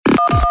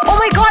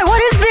my god, what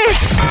is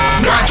this?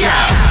 Gotcha!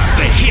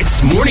 The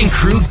Hits Morning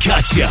Crew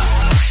Gotcha.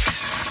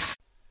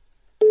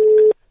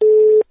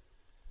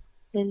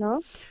 Hello?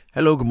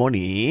 Hello, good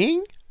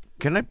morning.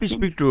 Can I please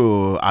speak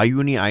to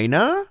Ayuni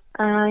Aina?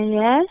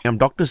 Yes.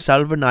 I'm Dr.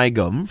 Salvan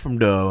Igam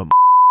from the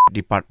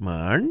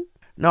department.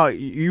 Now,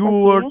 you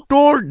were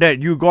told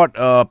that you got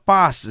a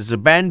pass as a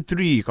band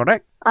 3,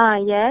 correct?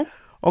 Yes.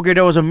 Okay,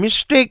 there was a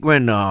mistake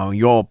when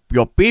your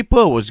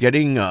paper was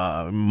getting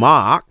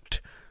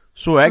marked.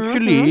 So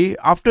actually,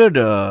 after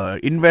the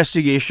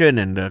investigation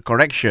and the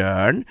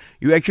correction,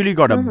 you actually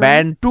got a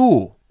band 2.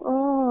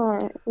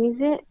 Oh, is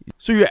it?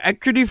 So you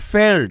actually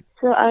failed.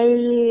 So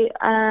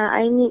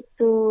I need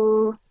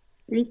to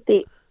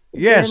retake.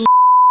 Yes.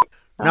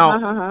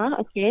 Now,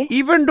 okay.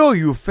 even though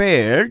you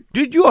failed,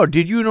 did you or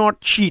did you not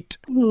cheat?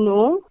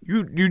 No.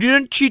 You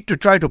didn't cheat to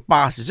try to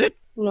pass, is it?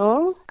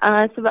 No.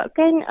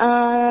 Sebabkan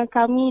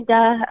kami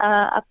dah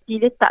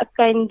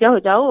diletakkan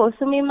jauh-jauh.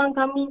 So memang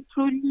kami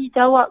truly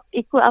jawab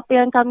ikut apa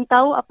yang kami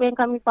tahu, apa yang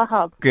kami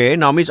faham. Okay,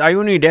 now Miss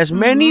Ayuni, there's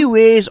many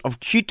ways of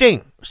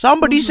cheating.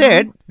 Somebody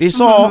said they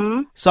saw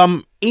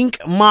some ink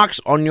marks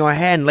on your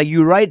hand, like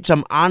you write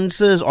some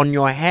answers on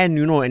your hand,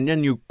 and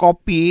then you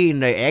copy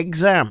in the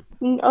exam.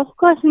 Of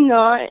course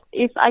not.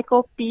 If I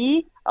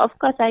copy, of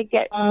course I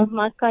get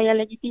markah yang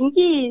lagi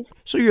tinggi.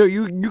 So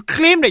you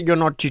claim that you're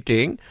not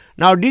cheating.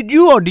 Now, did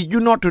you or did you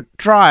not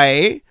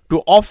try to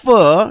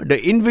offer the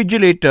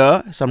invigilator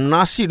some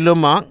nasi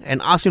lemak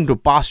and ask him to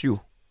pass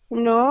you?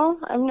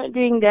 No, I'm not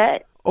doing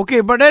that.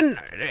 Okay, but then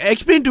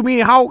explain to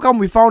me how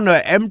come we found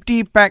an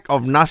empty pack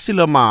of nasi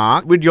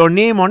lemak with your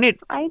name on it?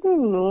 I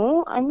don't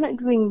know. I'm not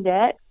doing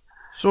that.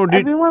 So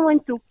everyone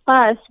wants to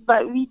pass,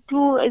 but we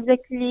do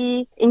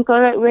exactly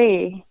incorrect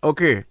way.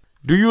 Okay.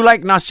 Do you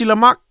like nasi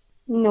lemak?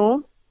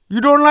 No.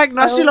 You don't like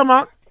nasi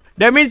lemak?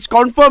 That means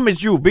confirm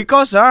it's you.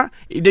 Because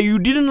you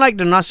didn't like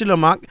the nasi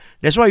lemak,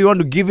 that's why you want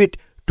to give it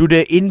to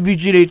the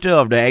invigilator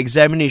of the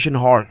examination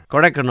hall.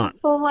 Correct or not?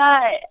 For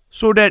what?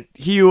 So that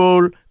he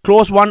will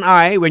close one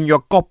eye when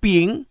you're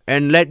copying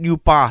and let you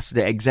pass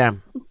the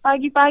exam.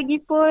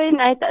 Pagi-pagi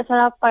pun, I tak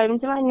sarapan.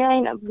 Macam mana I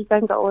nak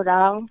belikan kat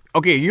orang?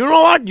 Okay, you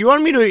know what? You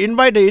want me to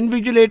invite the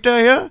invigilator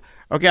here?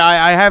 Okay,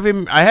 I have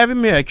him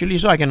here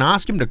actually, so I can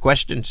ask him the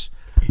questions.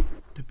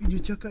 Tapi dia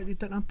cakap dia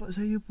tak nampak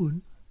saya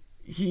pun.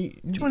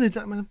 Macam mana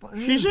tak nampak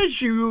saya? She said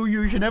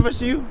you should never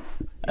see you.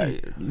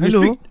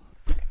 Hello?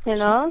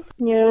 Hello?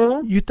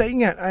 Ya. You tak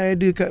ingat I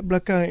ada kat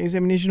belakang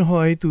examination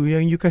hall itu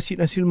yang you kasih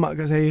nasi lemak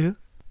kat saya?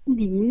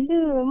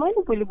 Bila?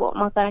 Mana boleh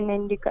bawa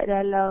makanan dekat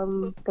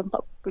dalam tempat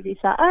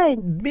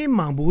peperiksaan?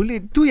 Memang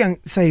boleh. Tu yang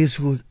saya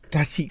suruh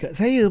kasih kat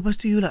saya. Lepas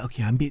tu you lah,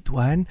 okay ambil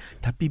tuan.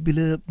 Tapi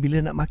bila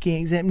nak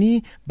marking exam ni,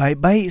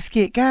 baik-baik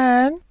sikit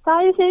kan?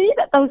 Saya sendiri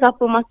tak tahu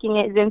siapa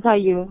marking exam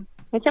saya.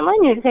 Macam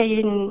mana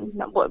saya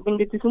nak buat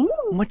benda tu semua?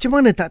 Macam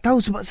mana tak tahu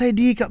sebab saya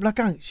diri kat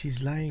belakang?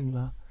 She's lying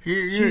lah.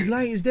 She's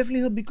lying. It's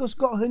definitely her because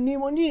got her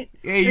name on it.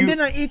 And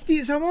then I ate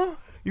it some more.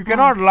 You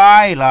cannot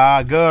lie lah,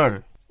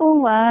 girl.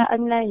 Oh, what?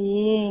 I'm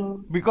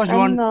lying. Because you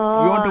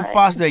want to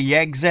pass the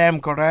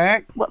exam,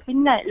 correct? Buat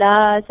penat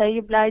lah.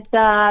 Saya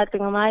belajar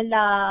tengah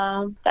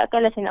malam.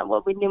 Takkanlah saya nak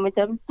buat benda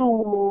macam tu.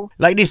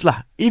 Like this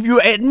lah. If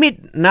you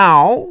admit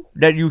now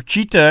that you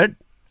cheated,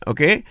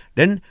 okay,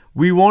 then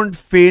we won't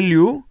fail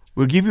you.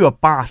 We'll give you a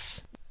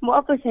pass.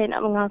 Buat apa saya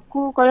nak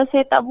mengaku kalau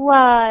saya tak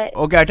buat?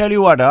 Okay, I tell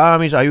you what,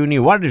 Miss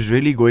Ayuni, what is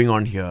really going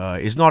on here?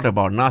 It's not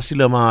about nasi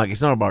lemak.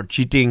 It's not about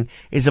cheating.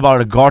 It's about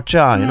a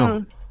gotcha, you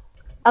know.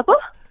 Apa?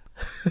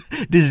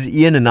 This is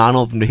Ian and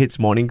Arnold from the Hits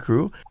Morning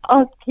Crew.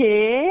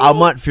 Okay.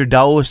 Ahmad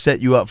Firdaus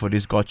set you up for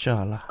this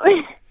gotcha lah.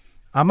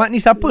 Ahmad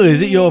ni siapa? Is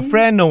it your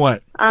friend or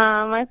what?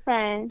 My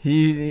friend.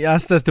 He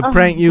asked us to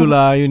prank you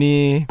lah,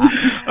 Ayuni.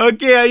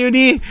 Okay,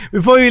 Ayuni,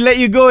 before we let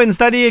you go and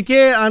study,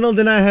 okay, Arnold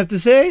and I have to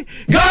say,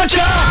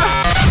 Gotcha!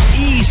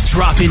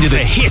 Eavesdrop into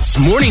the Hits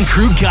Morning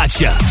Crew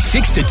Gotcha.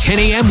 6 to 10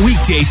 a.m.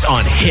 weekdays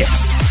on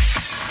Hits.